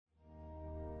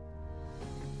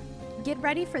Get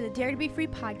ready for the Dare to Be Free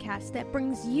podcast that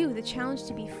brings you the challenge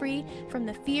to be free from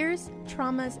the fears,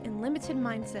 traumas, and limited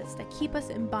mindsets that keep us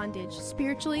in bondage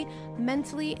spiritually,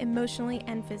 mentally, emotionally,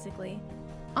 and physically.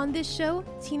 On this show,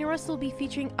 Tina Russell will be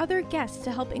featuring other guests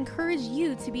to help encourage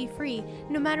you to be free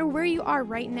no matter where you are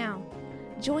right now.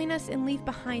 Join us and leave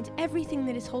behind everything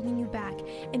that is holding you back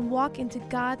and walk into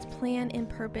God's plan and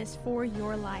purpose for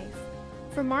your life.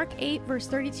 For Mark 8 verse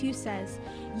 32 says,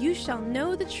 "You shall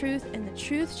know the truth, and the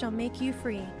truth shall make you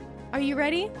free." Are you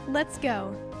ready? Let's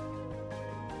go.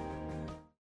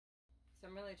 So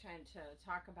I'm really trying to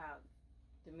talk about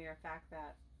the mere fact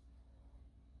that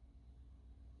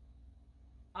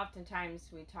oftentimes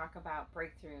we talk about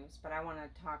breakthroughs, but I want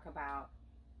to talk about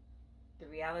the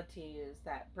reality is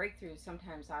that breakthroughs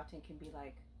sometimes often can be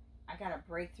like, I got a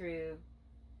breakthrough,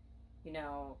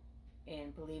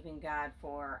 in believing God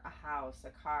for a house,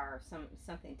 a car,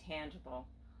 something tangible,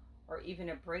 or even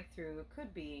a breakthrough. It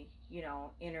could be,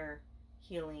 inner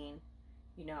healing,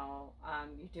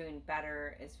 you're doing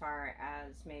better as far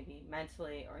as maybe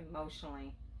mentally or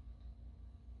emotionally.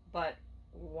 But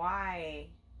why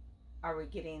are we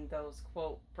getting those,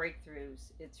 quote,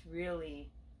 breakthroughs? It's really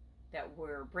that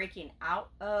we're breaking out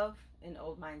of an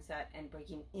old mindset and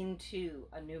breaking into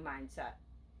a new mindset.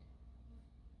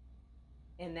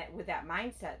 And that with that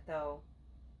mindset, though,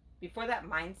 before that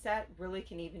mindset really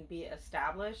can even be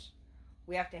established,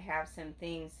 we have to have some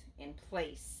things in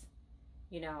place.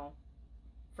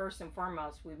 First and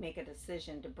foremost, we make a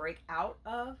decision to break out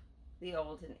of the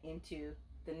old and into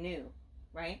the new,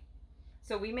 right?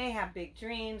 So we may have big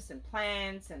dreams and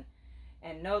plans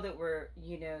and know that we're,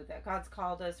 that God's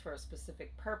called us for a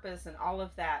specific purpose and all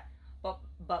of that.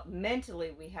 But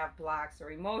mentally we have blocks, or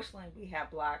emotionally we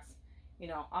have blocks,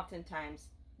 oftentimes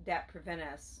that prevent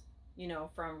us,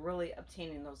 from really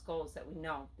obtaining those goals that we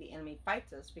know. The enemy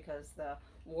fights us because the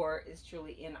war is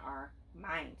truly in our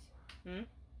mind.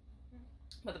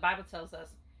 But the Bible tells us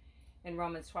in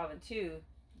Romans 12:2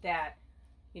 that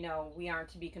we aren't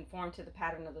to be conformed to the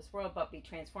pattern of this world, but be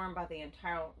transformed by the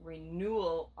entire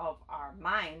renewal of our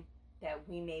mind, that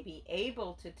we may be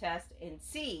able to test and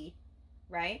see,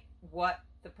 right, what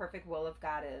the perfect will of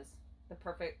God is, the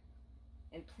perfect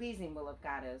and pleasing will of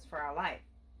God is for our life.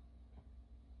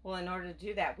 Well, in order to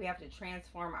do that, we have to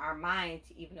transform our mind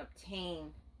to even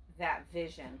obtain that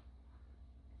vision.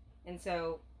 And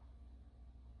so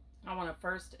I want to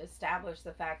first establish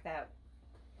the fact that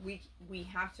we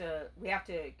have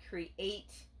to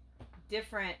create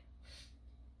different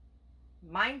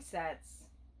mindsets,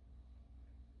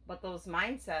 but those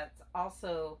mindsets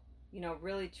also,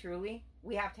 really truly,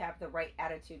 we have to have the right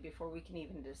attitude before we can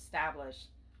even establish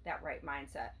that right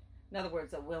mindset. In other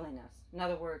words, a willingness. In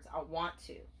other words, a want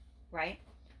to, right?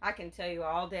 I can tell you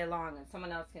all day long, and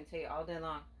someone else can tell you all day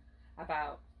long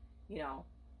about,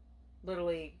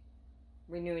 literally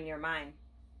renewing your mind.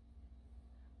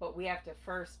 But we have to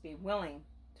first be willing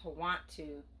to want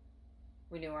to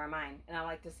renew our mind. And I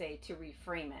like to say to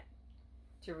reframe it,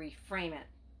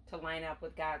 to line up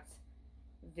with God's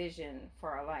vision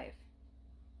for our life.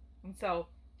 And so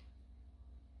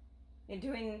in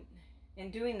doing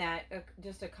that,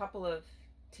 just a couple of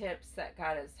tips that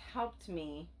God has helped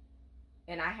me,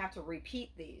 and I have to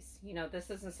repeat these. This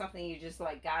isn't something you just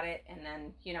like got it and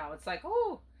then, it's like,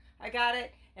 oh, I got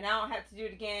it, and I don't have to do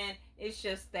it again. It's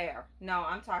just there. No,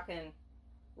 I'm talking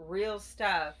real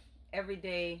stuff,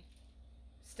 everyday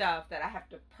stuff that I have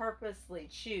to purposely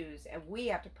choose, and we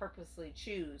have to purposely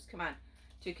choose,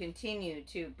 to continue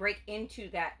to break into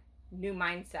that new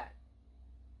mindset.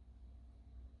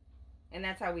 And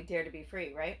that's how we dare to be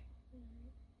free, right?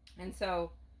 Mm-hmm. And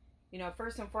so,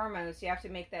 first and foremost, you have to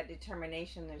make that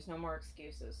determination. There's no more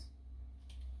excuses.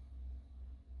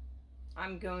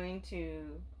 I'm going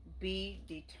to be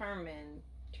determined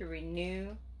to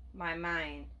renew my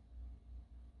mind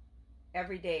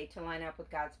every day to line up with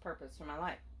God's purpose for my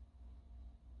life.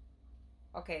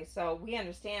 Okay, so we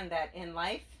understand that in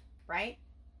life, right,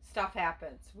 stuff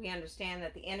happens. We understand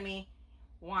that the enemy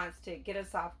wants to get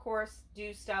us off course,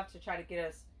 do stuff to try to get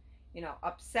us,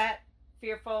 upset,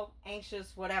 fearful,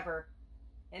 anxious, whatever.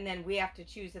 And then we have to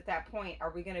choose at that point, are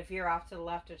we going to veer off to the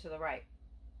left or to the right?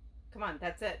 Come on,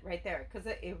 that's it right there. Because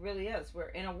it really is. We're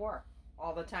in a war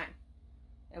all the time.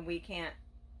 And we can't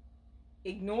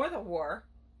ignore the war.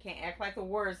 Can't act like the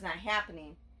war is not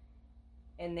happening.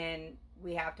 And then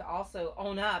we have to also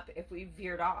own up if we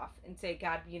veered off and say,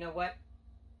 God, you know what?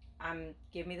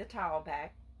 Give me the towel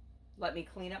back. Let me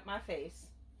clean up my face.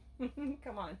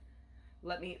 Come on.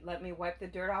 Let me wipe the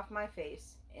dirt off my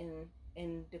face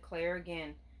and declare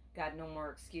again, God, no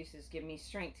more excuses. Give me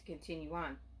strength to continue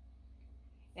on.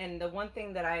 And the one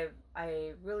thing that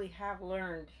I really have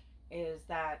learned is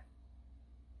that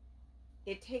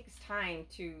it takes time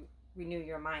to renew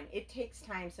your mind. It takes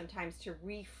time sometimes to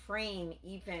reframe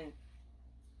even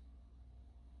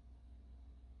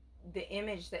the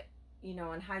image that,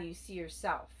 and how you see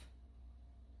yourself.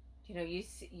 You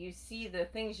see the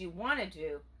things you want to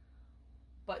do,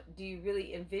 but do you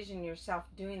really envision yourself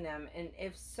doing them? And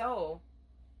if so,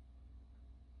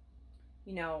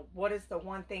 what is the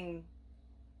one thing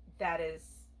that is,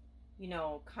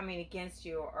 coming against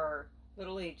you, or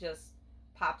literally just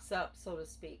pops up, so to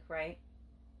speak, right?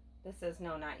 That says,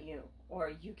 no, not you,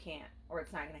 or you can't, or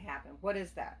it's not going to happen. What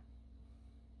is that?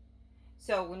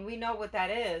 So when we know what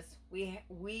that is,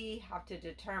 we have to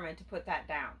determine to put that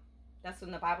down. That's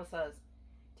when the Bible says,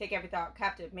 take every thought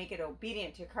captive, make it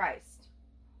obedient to Christ.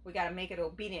 We got to make it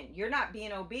obedient. You're not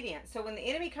being obedient. So when the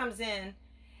enemy comes in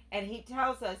and he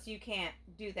tells us you can't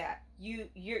do that,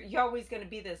 you're always going to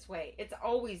be this way. It's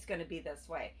always going to be this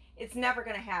way. It's never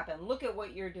going to happen. Look at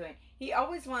what you're doing. He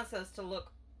always wants us to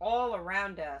look all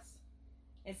around us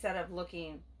instead of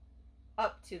looking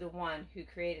up to the one who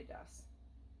created us.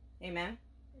 Amen?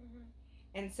 Mm-hmm.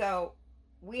 And so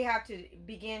we have to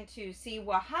begin to see,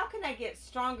 well, how can I get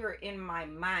stronger in my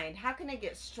mind? How can I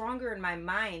get stronger in my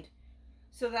mind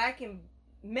so that I can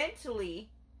mentally,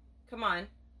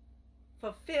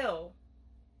 fulfill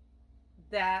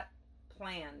that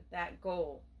plan, that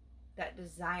goal, that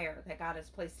desire that God has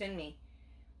placed in me?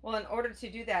 Well, in order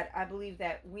to do that, I believe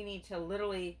that we need to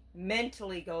literally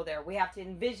mentally go there. We have to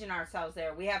envision ourselves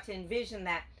there. We have to envision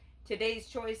that today's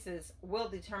choices will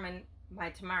determine my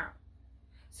tomorrow.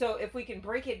 So if we can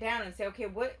break it down and say, okay,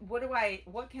 what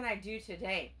can I do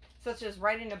today? Such as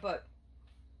writing a book.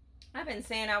 I've been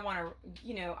saying I want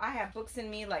to, I have books in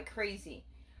me like crazy.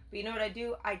 But you know what I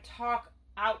do? I talk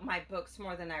out my books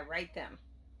more than I write them.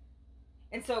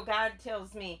 And so God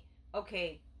tells me,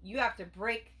 okay, you have to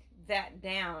break that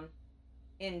down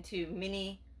into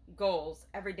mini goals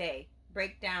every day.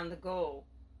 Break down the goal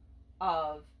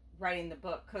of writing the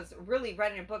book, because really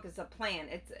writing a book is a plan.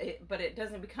 But it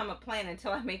doesn't become a plan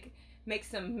until I make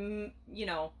some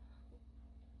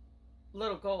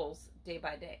little goals day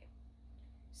by day.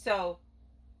 So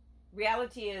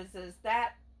reality is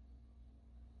that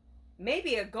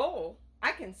maybe a goal,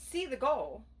 I can see the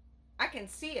goal, I can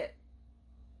see it,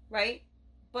 right?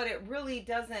 But it really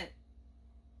doesn't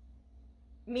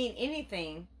mean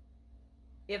anything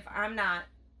if I'm not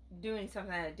doing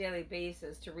something on a daily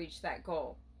basis to reach that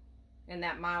goal and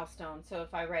that milestone. So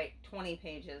if I write 20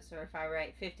 pages, or if I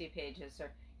write 50 pages,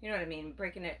 or you know what I mean,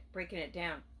 breaking it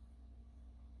down.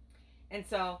 And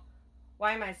so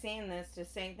why am I saying this? To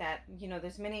say that,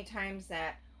 there's many times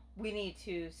that we need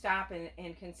to stop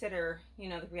and consider,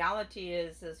 the reality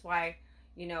is why,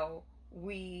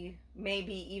 we may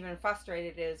be even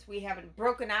frustrated is we haven't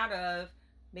broken out of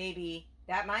maybe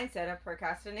that mindset of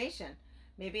procrastination.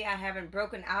 Maybe I haven't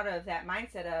broken out of that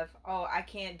mindset of, oh, I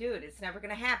can't do it, it's never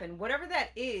going to happen. Whatever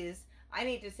that is, I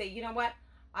need to say, you know what?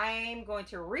 I'm going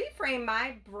to reframe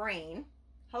my brain,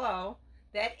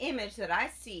 that image that I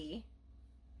see,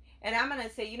 and I'm going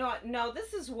to say, you know what? No,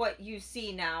 this is what you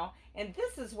see now, and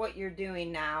this is what you're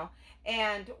doing now.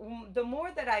 And the more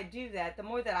that I do that, the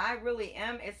more that I really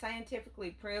am, it's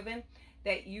scientifically proven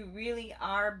that you really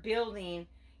are building,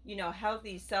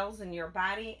 healthy cells in your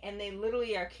body, and they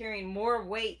literally are carrying more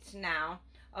weight now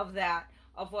of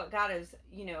what God has,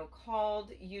 called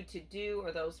you to do,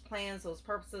 or those plans, those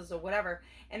purposes, or whatever.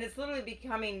 And it's literally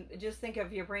becoming, just think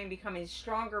of your brain becoming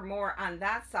stronger more on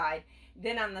that side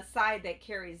than on the side that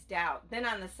carries doubt, then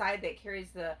on the side that carries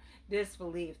the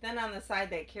disbelief, then on the side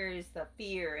that carries the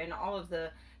fear and all of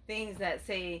the things that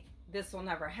say this will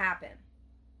never happen.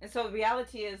 And so the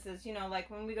reality is like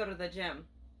when we go to the gym,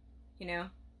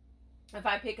 if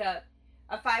I pick up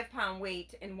a 5-pound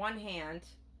weight in one hand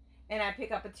and I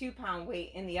pick up a 2-pound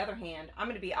weight in the other hand, I'm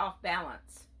going to be off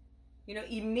balance.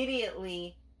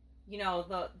 Immediately,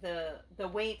 the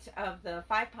weight of the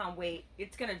 5-pound weight,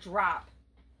 it's going to drop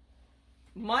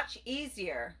much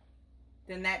easier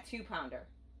than that 2-pounder.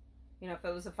 If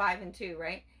it was a 5 and 2,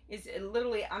 right? It's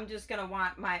literally, I'm just going to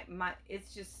want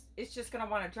it's just going to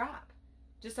want to drop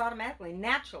just automatically,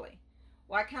 naturally.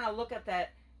 Well, I kind of look at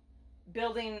that,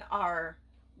 building our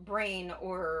brain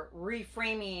or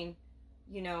reframing,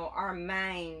 our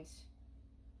mind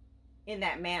in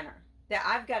that manner, that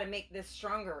I've got to make this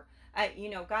stronger.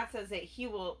 God says that he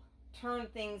will turn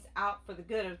things out for the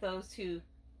good of those who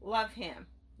love him,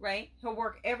 right? He'll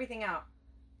work everything out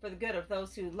for the good of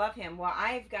those who love him. Well,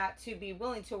 I've got to be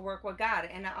willing to work with God,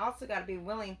 and I also got to be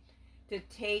willing to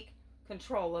take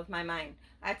control of my mind.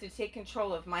 I have to take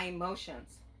control of my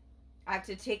emotions. I have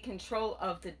to take control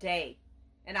of the day,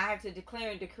 and I have to declare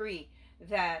and decree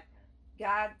that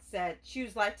God said,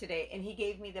 choose life today. And he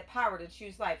gave me the power to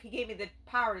choose life. He gave me the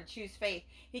power to choose faith.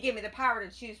 He gave me the power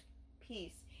to choose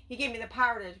peace. He gave me the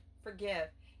power to forgive.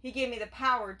 He gave me the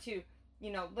power to,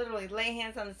 literally lay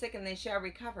hands on the sick and they shall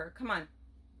recover. Come on.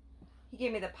 He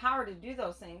gave me the power to do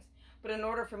those things. But in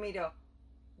order for me to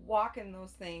walk in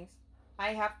those things, I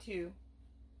have to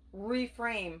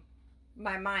reframe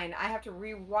my mind. I have to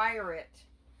rewire it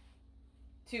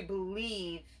to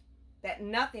believe that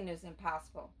nothing is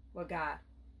impossible with God,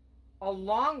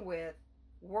 along with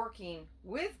working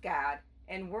with God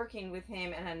and working with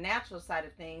him in a natural side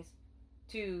of things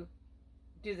to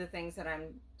do the things that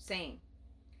I'm saying.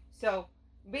 So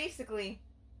basically,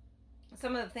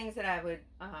 some of the things that I would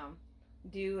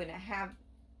do and have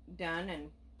done and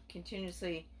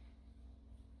continuously,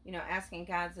 asking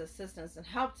God's assistance and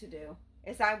help to do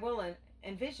is I will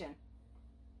envision,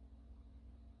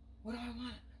 what do I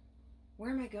want? Where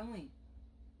am I going?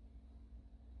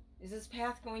 Is this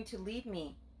path going to lead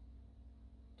me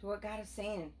to what God is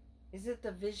saying? Is it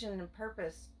the vision and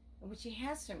purpose in which he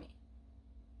has for me?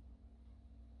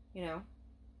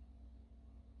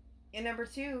 And number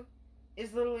 2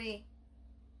 is literally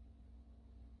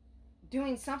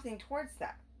doing something towards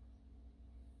that.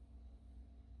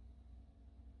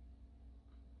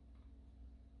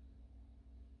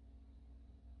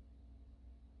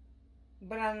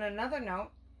 But on another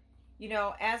note,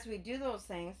 as we do those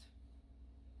things,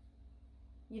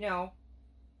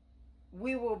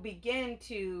 we will begin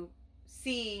to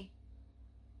see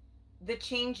the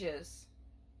changes,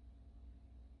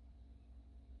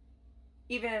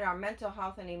 even in our mental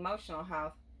health and emotional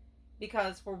health,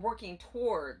 because we're working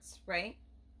towards, right,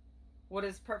 what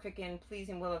is perfect and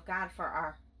pleasing will of God for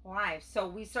our lives. So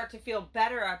we start to feel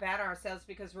better about ourselves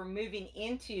because we're moving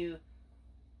into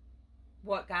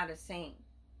what God is saying.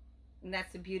 And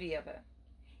that's the beauty of it.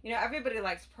 Everybody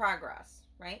likes progress,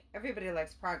 right? Everybody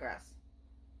likes progress.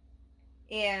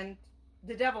 And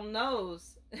the devil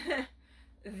knows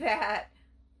that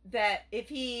if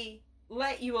he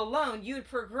let you alone, you'd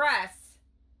progress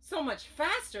so much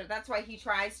faster. That's why he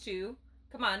tries to,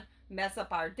 mess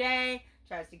up our day,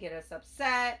 tries to get us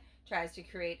upset, tries to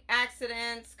create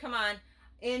accidents,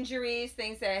 injuries,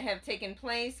 things that have taken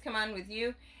place, with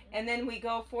you. And then we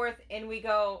go forth and we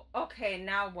go, okay,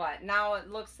 now what? Now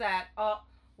it looks that,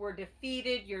 we're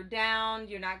defeated, you're down,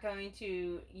 you're not going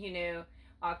to,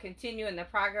 continue in the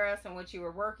progress on what you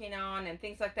were working on and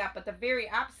things like that. But the very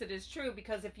opposite is true,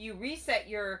 because if you reset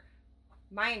your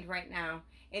mind right now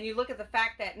and you look at the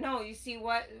fact that, no, you see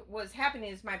what was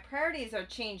happening is my priorities are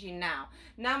changing now.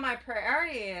 Now my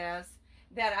priority is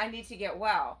that I need to get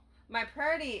well. My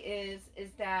priority is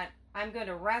that I'm going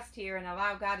to rest here and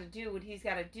allow God to do what he's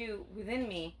got to do within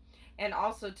me, and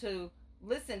also to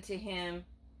listen to him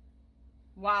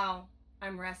while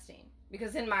I'm resting.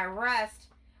 Because in my rest,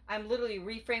 I'm literally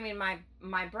reframing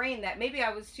my brain that maybe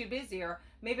I was too busy, or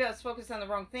maybe I was focused on the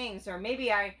wrong things, or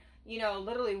maybe I,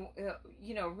 literally,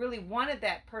 really wanted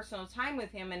that personal time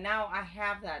with him, and now I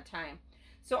have that time.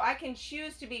 So I can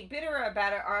choose to be bitter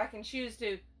about it, or I can choose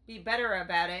to be better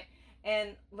about it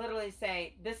and literally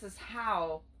say, this is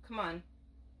how,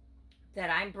 that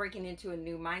I'm breaking into a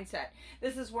new mindset.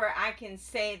 This is where I can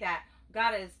say that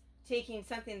God is taking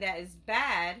something that is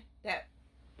bad, that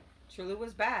truly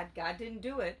was bad. God didn't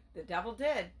do it. The devil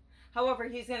did. However,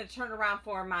 he's going to turn around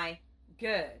for my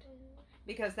good,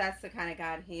 because that's the kind of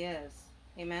God he is.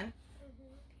 Amen?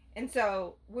 And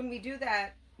so when we do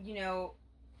that, it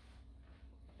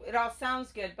all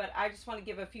sounds good, but I just want to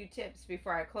give a few tips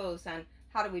before I close on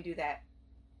how do we do that.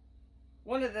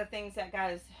 One of the things that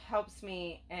God helps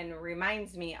me and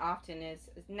reminds me often is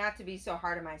not to be so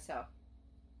hard on myself.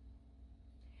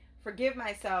 Forgive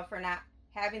myself for not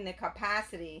having the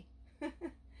capacity,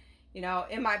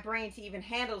 in my brain to even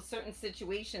handle certain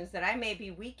situations that I may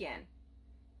be weak in,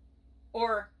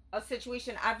 or a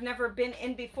situation I've never been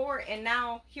in before, and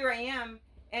now here I am,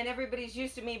 and everybody's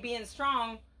used to me being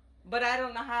strong, but I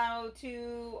don't know how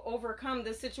to overcome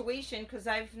the situation because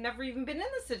I've never even been in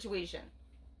the situation.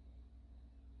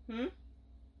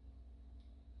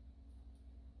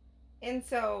 And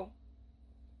so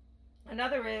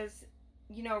another is,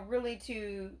 really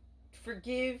to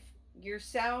forgive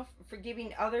yourself,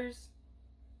 forgiving others,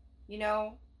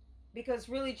 because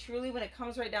really, truly, when it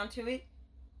comes right down to it,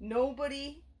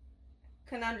 nobody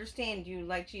can understand you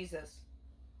like Jesus.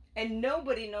 And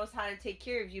nobody knows how to take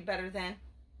care of you better than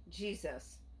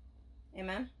Jesus.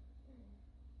 Amen?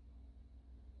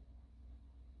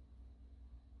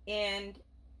 And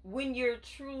when you're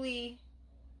truly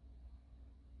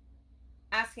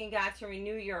asking God to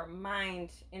renew your mind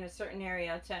in a certain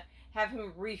area, to have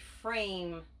him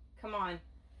reframe,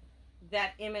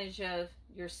 that image of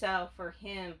yourself or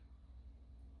him,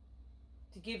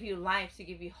 to give you life, to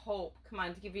give you hope, come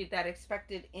on, to give you that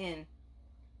expected end.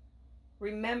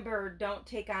 Remember, don't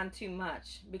take on too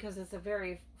much, because it's a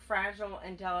very fragile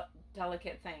and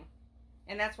delicate thing.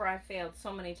 And that's where I failed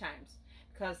so many times,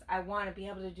 because I want to be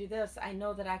able to do this. I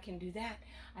know that I can do that.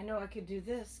 I know I could do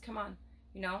this. Come on.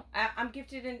 You know, I'm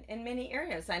gifted in many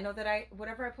areas. I know that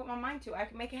whatever I put my mind to, I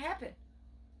can make it happen.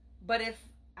 But if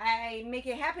I make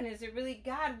it happen, is it really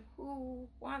God who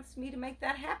wants me to make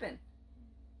that happen?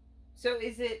 So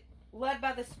is it led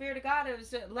by the Spirit of God, or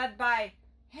is it led by,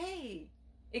 hey,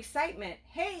 excitement?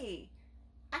 Hey,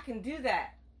 I can do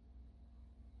that.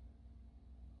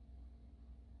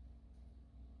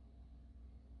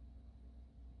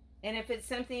 And if it's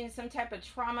some type of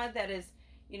trauma that is,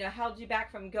 you know, held you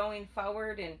back from going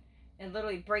forward and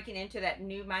literally breaking into that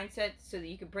new mindset so that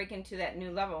you could break into that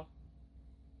new level.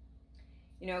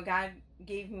 You know, God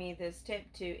gave me this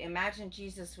tip to imagine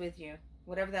Jesus with you.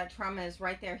 Whatever that trauma is,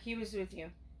 right there, he was with you.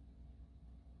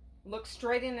 Look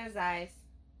straight in his eyes.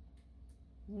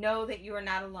 Know that you are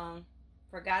not alone.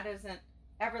 For God doesn't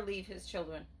ever leave his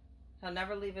children. He'll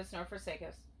never leave us nor forsake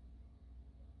us.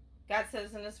 God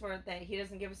says in his word that he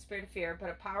doesn't give a spirit of fear, but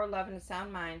a power, love, and a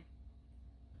sound mind.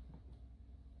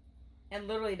 And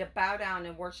literally to bow down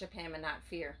and worship him and not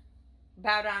fear.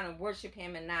 Bow down and worship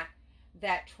him and not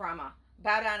that trauma.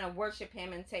 Bow down and worship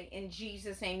him and say, in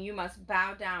Jesus' name, you must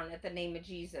bow down at the name of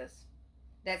Jesus.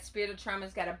 That spirit of trauma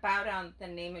has got to bow down at the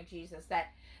name of Jesus. That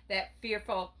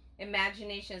fearful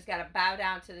imagination has got to bow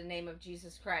down to the name of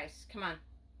Jesus Christ. Come on.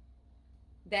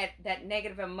 That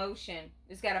negative emotion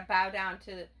has got to bow down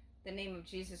to the name of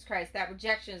Jesus Christ. That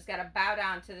rejection has got to bow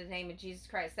down to the name of Jesus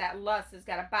Christ. That lust has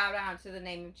got to bow down to the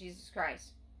name of Jesus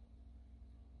Christ.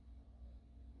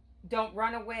 Don't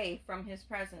run away from his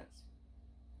presence.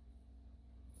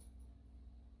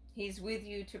 He's with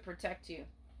you to protect you.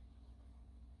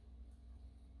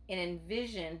 And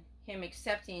envision him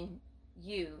accepting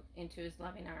you into his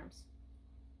loving arms.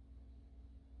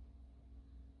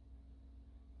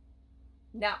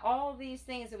 Now, all these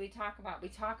things that we talk about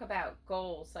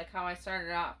goals, like how I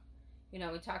started off. You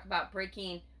know, we talk about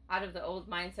breaking out of the old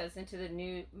mindsets into the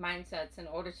new mindsets in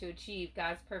order to achieve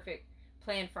God's perfect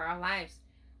plan for our lives.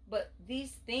 But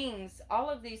these things, all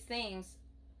of these things,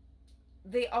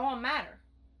 they all matter.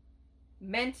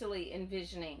 Mentally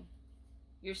envisioning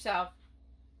yourself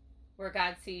where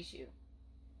God sees you.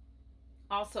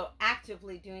 Also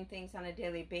actively doing things on a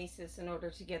daily basis in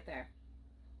order to get there.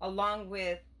 Along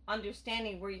with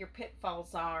understanding where your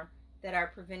pitfalls are that are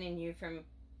preventing you from,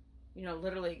 you know,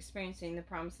 literally experiencing the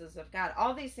promises of God.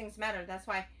 All these things matter. That's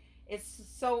why it's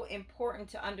so important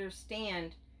to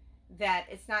understand that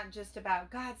it's not just about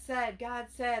God said,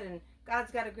 and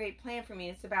God's got a great plan for me.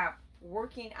 It's about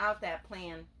working out that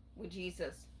plan with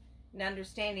Jesus and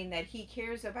understanding that he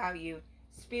cares about you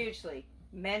spiritually,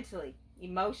 mentally,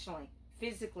 emotionally,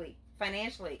 physically,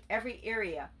 financially, every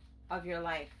area of your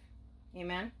life.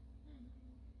 Amen.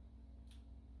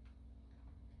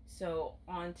 So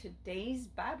on today's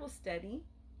Bible study,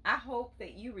 I hope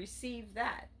that you receive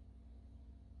that,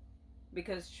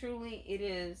 because truly it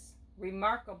is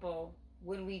remarkable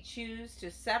when we choose to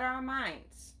set our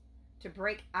minds to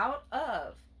break out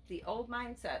of the old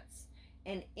mindsets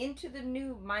and into the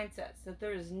new mindsets, that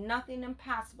there is nothing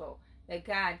impossible that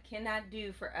God cannot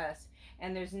do for us,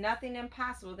 and there's nothing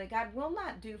impossible that God will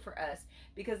not do for us,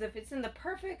 because if it's in the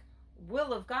perfect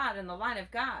will of God and the line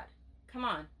of God, come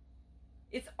on,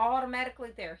 it's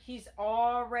automatically there. He's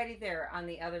already there on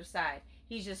the other side.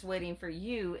 He's just waiting for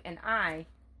you and I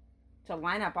to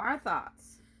line up our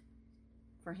thoughts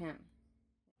for him.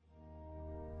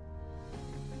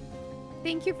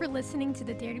 Thank you for listening to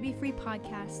the Dare to Be Free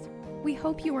podcast. We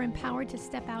hope you are empowered to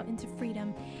step out into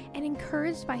freedom and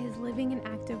encouraged by his living and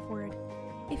active word.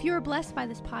 If you are blessed by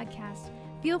this podcast,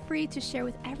 feel free to share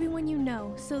with everyone you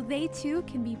know so they too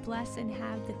can be blessed and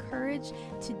have the courage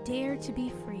to dare to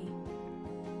be free.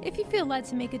 If you feel led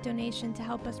to make a donation to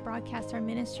help us broadcast our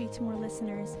ministry to more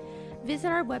listeners, visit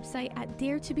our website at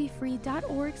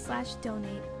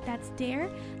daretobefree.org/donate. That's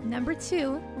dare,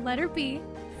 2, letter B,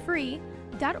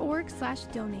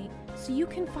 free.org/donate, so you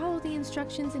can follow the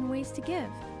instructions and ways to give.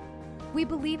 We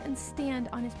believe and stand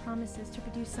on his promises to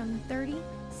produce some 30,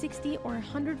 60, or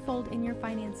 100-fold in your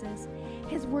finances.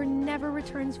 His word never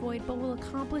returns void, but will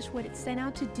accomplish what it sent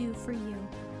out to do for you.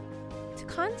 To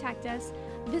contact us,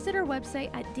 visit our website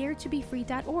at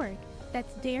daretobefree.org.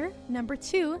 That's dare,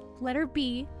 2, letter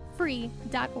B,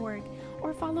 free.org.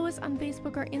 Or follow us on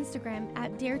Facebook or Instagram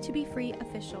at Dare to Be Free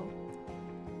Official.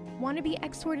 Want to be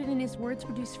exhorted in his word to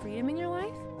produce freedom in your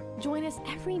life? Join us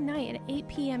every night at 8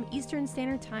 p.m. Eastern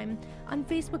Standard Time on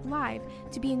Facebook Live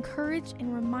to be encouraged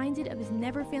and reminded of His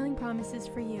never-failing promises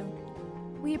for you.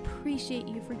 We appreciate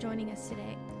you for joining us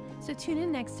today. So tune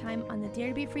in next time on the Dare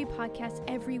to Be Free podcast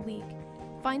every week.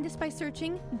 Find us by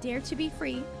searching Dare to Be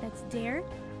Free, that's Dare,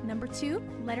 number 2,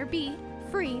 letter B,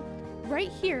 free, right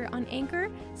here on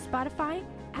Anchor, Spotify,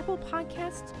 Apple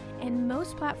Podcasts, and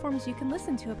most platforms you can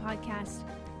listen to a podcast.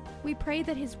 We pray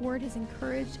that His Word has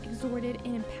encouraged, exhorted,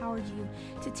 and empowered you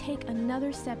to take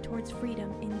another step towards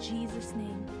freedom in Jesus'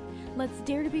 name. Let's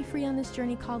dare to be free on this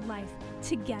journey called life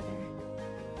together.